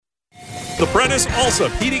The Prentice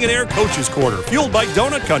Allsup Heating and Air Coaches Corner, fueled by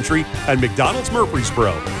Donut Country and McDonald's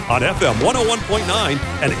Murfreesboro on FM 101.9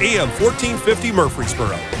 and AM 1450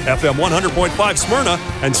 Murfreesboro, FM 100.5 Smyrna,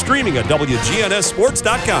 and streaming at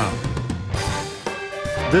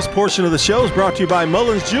WGNSSports.com. This portion of the show is brought to you by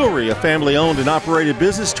Mullins Jewelry, a family-owned and operated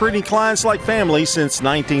business treating clients like family since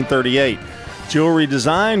 1938. Jewelry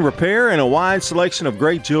design, repair, and a wide selection of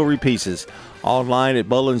great jewelry pieces. Online at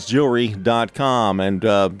mullinsjewelry.com. And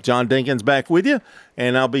John Dinkins back with you,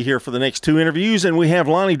 and I'll be here for the next two interviews. And we have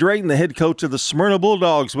Lonnie Drayton, the head coach of the Smyrna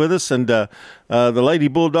Bulldogs, with us. And the Lady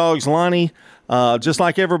Bulldogs, Lonnie, just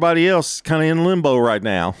like everybody else, kind of in limbo right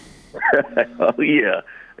now. Oh, yeah.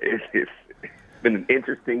 It's been an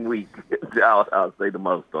interesting week. I'll say the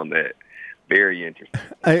most on that. Very interesting.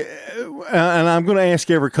 And I'm going to ask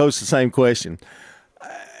every coach the same question.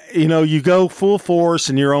 You know, you go full force,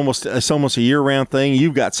 and it's almost a year-round thing.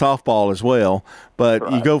 You've got softball as well, but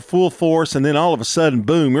right. You go full force, and then all of a sudden,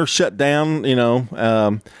 boom, you're shut down. You know,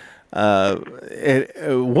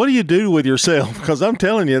 what do you do with yourself? Because I'm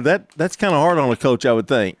telling you, that's kind of hard on a coach, I would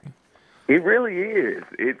think. It really is.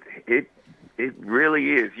 It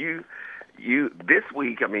really is. You this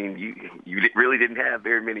week, I mean, you really didn't have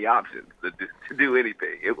very many options to do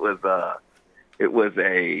anything. It was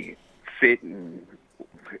a sit and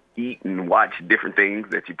eat and watch different things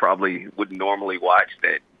that you probably wouldn't normally watch.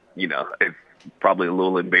 That, you know, it's probably a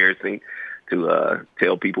little embarrassing to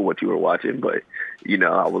tell people what you were watching, but you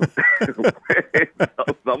know, I was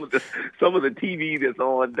some of the TV that's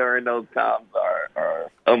on during those times are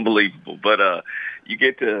unbelievable. But you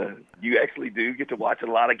actually do get to watch a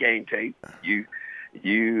lot of game tape. You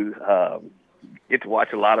get to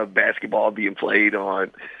watch a lot of basketball being played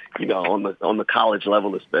on, you know, on the college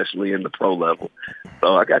level, especially in the pro level.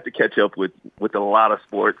 So I got to catch up with a lot of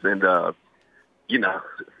sports, and you know,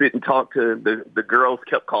 sit and talk to the girls.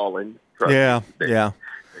 Kept calling. Yeah.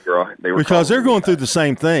 Because they're going through the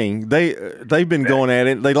same thing. They've been going at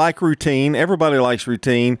it. They like routine. Everybody likes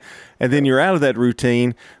routine, and then you're out of that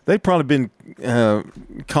routine. They've probably been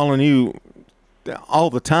calling you all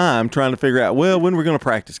the time, trying to figure out, well, when we're going to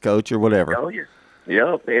practice, coach, or whatever. Oh yeah,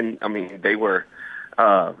 yep. And I mean, they were.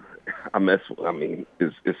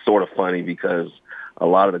 It's sort of funny because a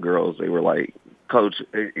lot of the girls, they were like, Coach,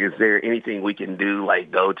 is there anything we can do?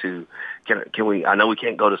 Like, go to? Can we? I know we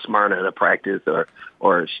can't go to Smyrna to practice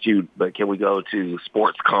or shoot, but can we go to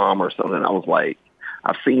Sportscom or something? I was like,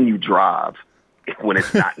 I've seen you drive when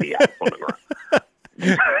it's not in the ice on the ground.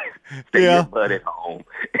 Stay your butt at home.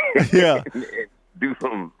 Yeah. and do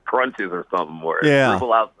some crunches or something, or yeah.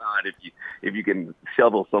 dribble outside if you can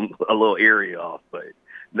shovel a little area off. But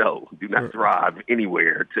no, do not drive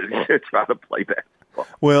anywhere to try to play that.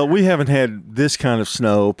 Well, we haven't had this kind of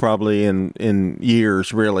snow probably in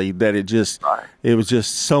years, really, that it was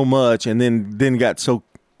just so much, and then got so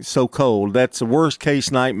cold. That's the worst case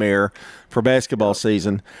nightmare for basketball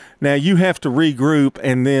season. Now you have to regroup,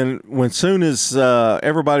 and then soon as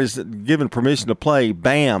everybody's given permission to play,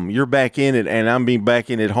 bam, you're back in it, and I'm being back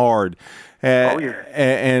in it hard.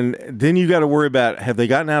 And then you got to worry about, have they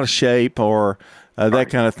gotten out of shape or that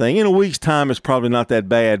kind of thing. In a week's time, it's probably not that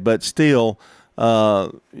bad, but still.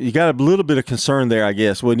 You got a little bit of concern there, I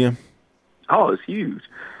guess, wouldn't you? Oh, it's huge.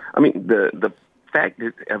 I mean, the fact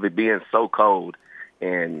of it being so cold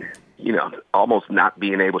and, you know, almost not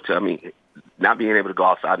being able to go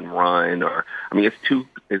outside and run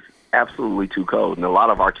it's absolutely too cold. And a lot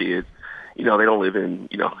of our kids, you know, they don't live in,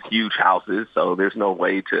 you know, huge houses, so there's no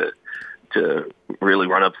way to really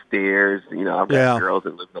run upstairs. You know, I've got girls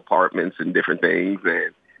that live in apartments and different things,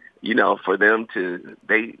 and you know, for them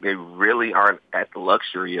they really aren't at the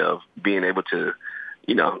luxury of being able to,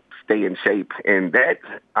 you know, stay in shape. And that,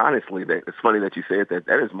 honestly, it's funny that you said that.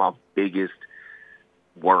 That is my biggest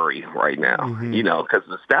worry right now, mm-hmm. You know, because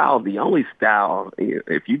the only style,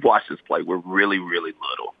 if you've watched us play, we're really, really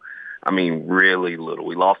little. I mean, really little.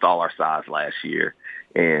 We lost all our size last year,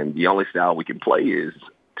 and the only style we can play is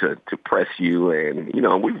to press you. And, you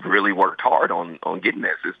know, we've really worked hard on getting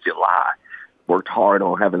that since July. Worked hard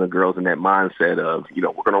on having the girls in that mindset of, you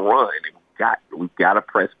know, we're going to run. We've got to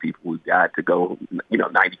press people. We've got to go, you know,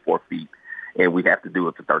 94 feet, and we have to do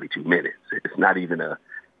it for 32 minutes. It's not even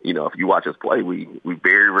you know, if you watch us play, we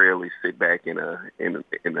very rarely sit back in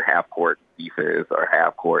the half court defense or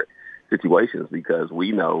half court situations, because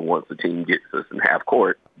we know once the team gets us in half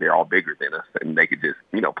court, they're all bigger than us, and they could just,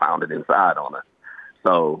 you know, pound it inside on us.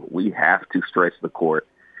 So we have to stretch the court,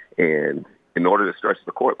 and in order to stretch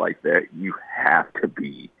the court like that, you have to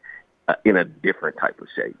be in a different type of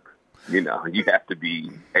shape. You know, you have to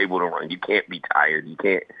be able to run. You can't be tired. You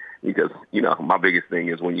can't, because, you know, my biggest thing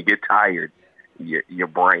is when you get tired, your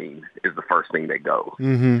brain is the first thing that goes.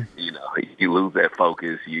 Mm-hmm. You lose that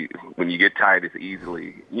focus. When you get tired, it's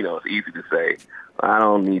easy to say, I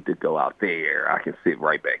don't need to go out there. I can sit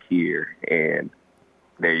right back here. And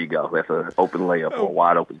there you go. That's an open layup or a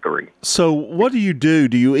wide open three. So what do?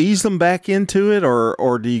 Do you ease them back into it,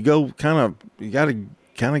 or do you go you got to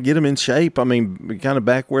kind of get them in shape? I mean, kind of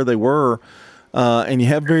back where they were, and you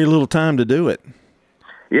have very little time to do it.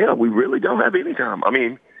 Yeah, we really don't have any time. I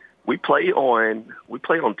mean, we play on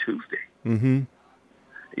Tuesday. Mm-hmm.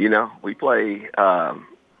 We play.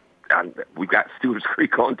 We've got Stewart's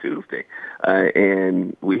Creek on Tuesday,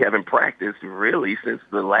 and we haven't practiced really since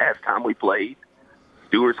the last time we played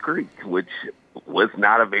Stewart's Creek, which was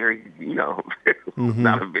not a very, mm-hmm.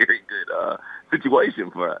 not a very good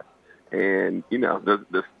situation for us. And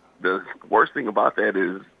the worst thing about that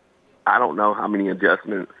is I don't know how many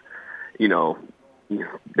adjustments,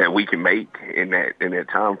 that we can make in that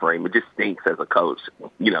time frame. It just stinks as a coach,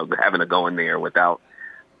 having to go in there without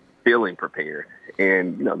feeling prepared.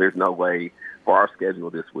 And there's no way for our schedule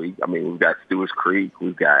this week. I mean, we've got Stewart's Creek,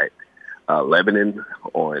 we've got Lebanon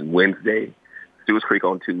on Wednesday, Stewart's Creek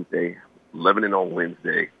on Tuesday, Lebanon on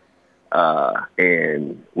Wednesday,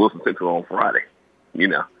 and Wilson Central on Friday.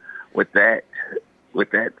 With that,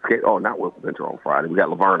 not Wilson Central on Friday. We got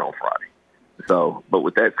Laverne on Friday. So, but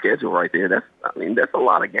with that schedule right there, that's a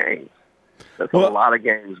lot of games. That's a lot of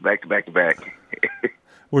games back to back to back.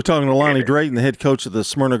 We're talking to Lonnie Drayton, the head coach of the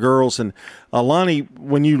Smyrna girls, and Lonnie,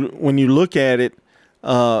 when you look at it,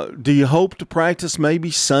 do you hope to practice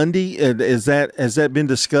maybe Sunday? Has that been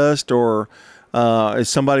discussed, or is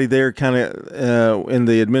somebody there kind of in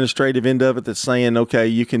the administrative end of it that's saying, okay,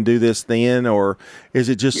 you can do this then, or is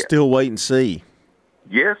it just still wait and see?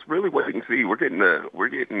 Yes, really wait and see. We're getting the,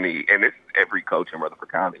 and it's every coach in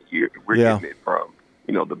Rutherford County here. We're getting it from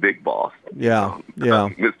the big boss.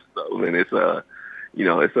 Mr. So, and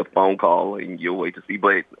it's a phone call, and you'll wait to see.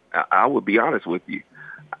 But I would be honest with you,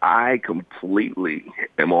 I completely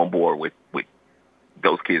am on board with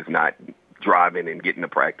those kids not driving and getting to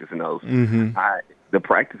practice and those. Mm-hmm. The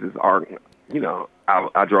practices aren't,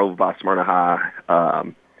 I drove by Smyrna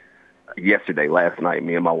High yesterday, last night.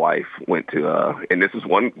 Me and my wife went to, and this is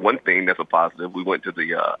one thing that's a positive. We went to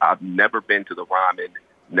I've never been to the Ryman,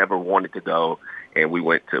 never wanted to go, and we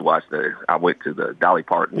went to I went to the Dolly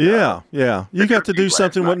Parton. Yeah. You got to do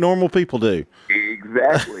something what normal people do.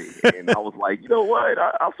 Exactly. And I was like, you know what?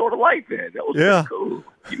 I sort of like that. That was pretty cool.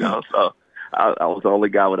 So I was the only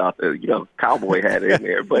guy without the, cowboy hat in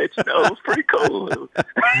there, but, it was pretty cool. It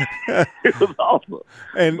was awesome.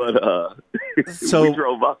 But so, we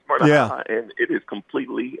drove up Smyrna High, and it is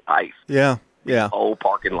completely ice. Yeah. Whole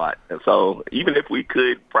parking lot. And so even if we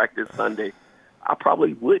could practice Sunday, I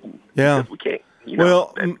probably wouldn't. Yeah. Because we can't.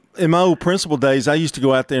 Well, in my old principal days, I used to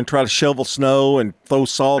go out there and try to shovel snow and throw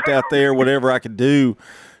salt out there, whatever I could do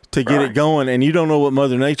to get it going. And you don't know what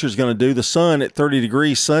Mother Nature's going to do. The sun at 30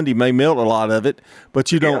 degrees Sunday may melt a lot of it,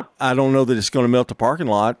 but I don't know that it's going to melt the parking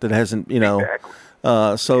lot that hasn't, Exactly.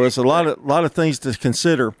 So it's a lot of things to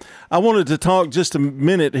consider. I wanted to talk just a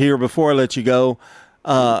minute here before I let you go.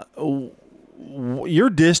 Your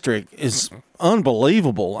district is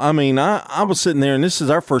unbelievable. I mean, I was sitting there, and this is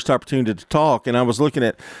our first opportunity to talk, and I was looking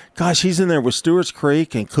at, gosh, he's in there with Stewart's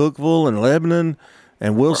Creek and Cookeville and Lebanon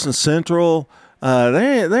and Wilson Central.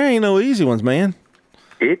 There ain't no easy ones, man.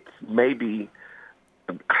 It's maybe,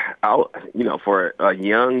 for a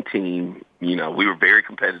young team, we were very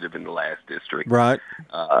competitive in the last district. Right.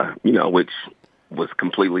 Which was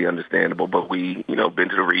completely understandable, but we, been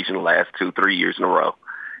to the region the last 2-3 years in a row.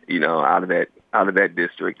 Out of that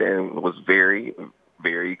district, and was very,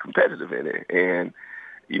 very competitive in it. And,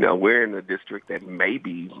 we're in a district that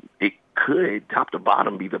maybe it could, top to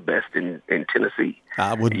bottom, be the best in Tennessee.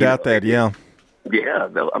 I would doubt that, yeah. Yeah,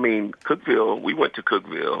 I mean, Cookeville, we went to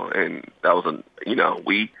Cookeville, and that was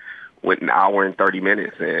we went an hour and 30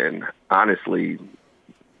 minutes, and honestly,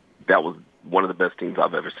 that was one of the best teams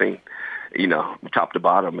I've ever seen, top to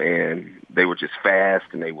bottom, and they were just fast,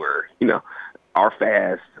 and they were, our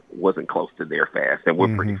fast wasn't close to their fast, and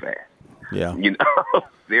we're pretty fast. Yeah.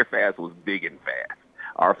 Their fast was big and fast.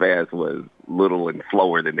 Our fast was little and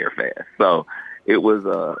slower than their fast. So it was,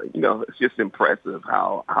 it's just impressive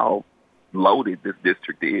how loaded this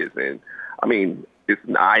district is. And, I mean, it's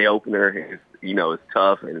an eye-opener. It's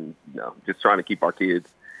tough, and, just trying to keep our kids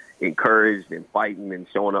encouraged and fighting and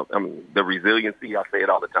showing up. I mean, the resiliency, I say it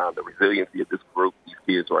all the time, the resiliency of this group, these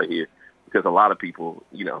kids right here, because a lot of people,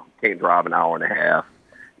 can't drive an hour and a half,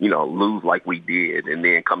 lose like we did, and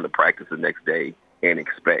then come to practice the next day and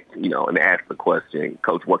expect, and ask the question,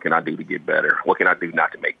 Coach, what can I do to get better? What can I do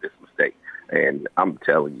not to make this mistake? And I'm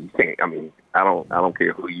telling you, you can't. I mean, I don't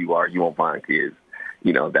care who you are. You won't find kids,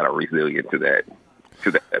 that are resilient to that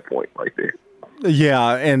point right there.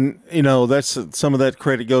 Yeah, and that's some of that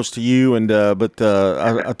credit goes to you. And but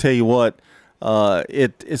I'll tell you what,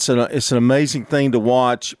 it's an amazing thing to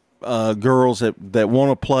watch. Girls that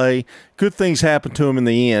want to play, good things happen to them in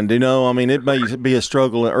the end. I mean, it may be a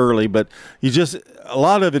struggle early, but a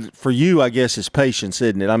lot of it for you, I guess, is patience,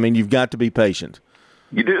 isn't it? I mean, you've got to be patient.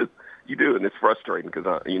 You do, and it's frustrating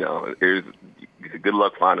because there's good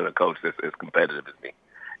luck finding a coach that's as competitive as me.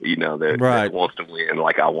 That wants to win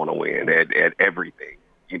like I want to win at everything.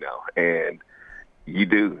 And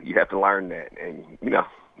you have to learn that, and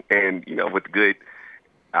with good.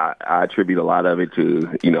 I attribute a lot of it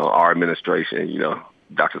to, our administration,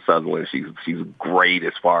 Dr. Sutherland. She's great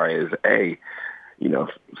as far as, hey,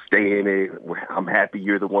 stay in it. I'm happy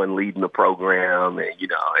you're the one leading the program. And,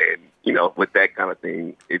 with that kind of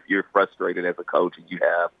thing, if you're frustrated as a coach and you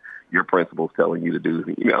have your principals telling you to do,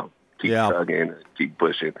 keep tugging, keep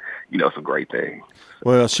pushing, it's a great thing.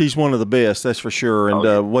 Well, she's one of the best, that's for sure.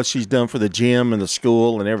 And what she's done for the gym and the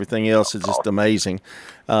school and everything else is just amazing.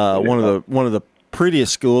 One of the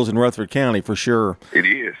prettiest schools in Rutherford County, for sure. It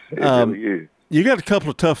is. It really is. You got a couple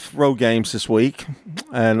of tough road games this week,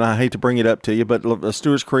 and I hate to bring it up to you, but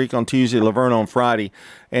Stewart's Creek on Tuesday, Laverne on Friday.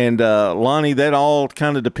 And, Lonnie, that all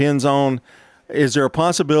kind of depends on, is there a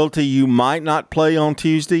possibility you might not play on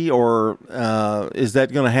Tuesday, or is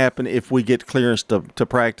that going to happen if we get clearance to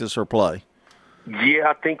practice or play? Yeah,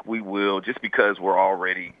 I think we will, just because we've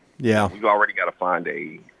already got to find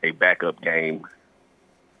a backup game,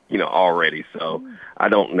 already. So I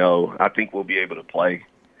don't know. I think we'll be able to play.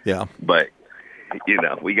 Yeah. But,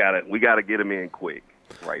 we gotta get them in quick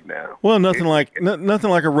right now. Well, nothing like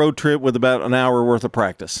a road trip with about an hour worth of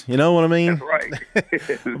practice. You know what I mean? That's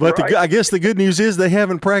right. But I guess the good news is they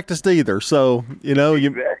haven't practiced either. So,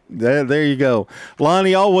 Exactly. there you go.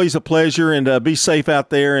 Lonnie, always a pleasure, and be safe out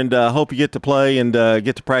there, and hope you get to play and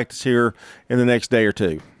get to practice here in the next day or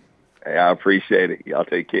two. Hey, I appreciate it. Y'all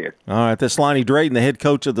take care. All right, that's Lonnie Drayton, the head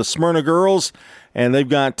coach of the Smyrna girls, and they've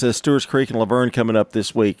got Stewart's Creek and Laverne coming up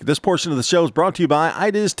this week. This portion of the show is brought to you by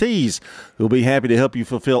Ida's Tees, who'll be happy to help you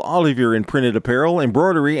fulfill all of your imprinted apparel,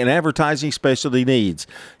 embroidery, and advertising specialty needs.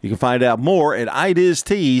 You can find out more at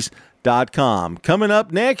idastees.com. Coming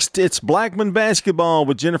up next, it's Blackman basketball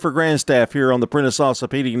with Jennifer Grandstaff here on the Prentice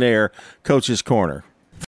Allsup Heating and Air Coach's Corner.